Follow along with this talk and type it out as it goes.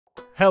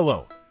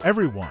Hello,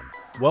 everyone.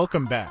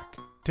 Welcome back.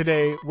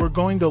 Today, we're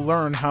going to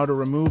learn how to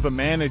remove a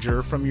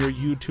manager from your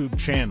YouTube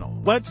channel.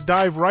 Let's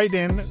dive right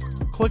in.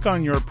 Click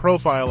on your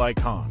profile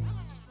icon.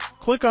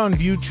 Click on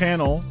View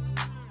Channel.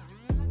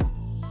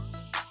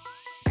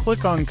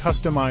 Click on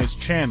Customize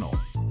Channel.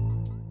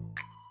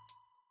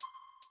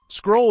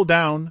 Scroll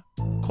down.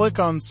 Click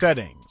on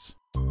Settings.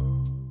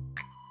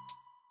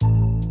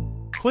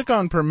 Click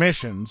on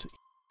Permissions.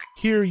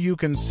 Here you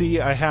can see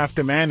I have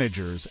two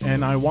managers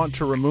and I want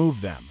to remove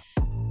them.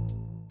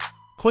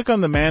 Click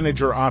on the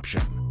Manager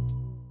option.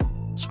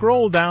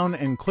 Scroll down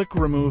and click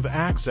Remove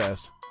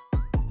Access.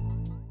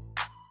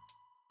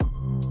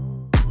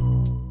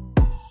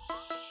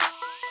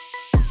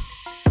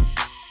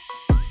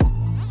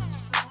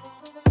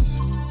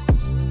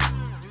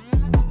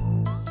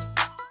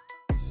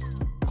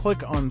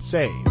 Click on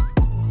Save.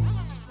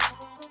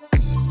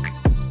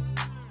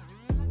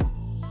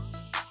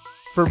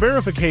 For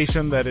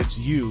verification that it's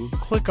you,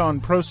 click on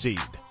Proceed.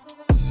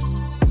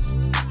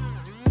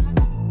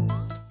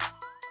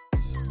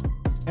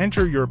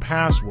 Enter your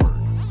password.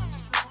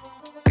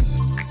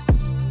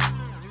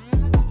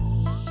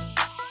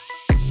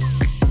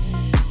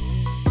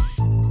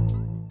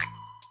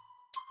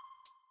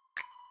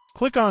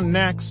 Click on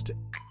Next.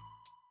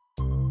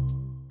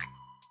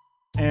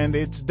 And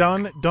it's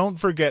done. Don't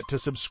forget to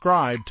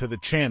subscribe to the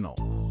channel.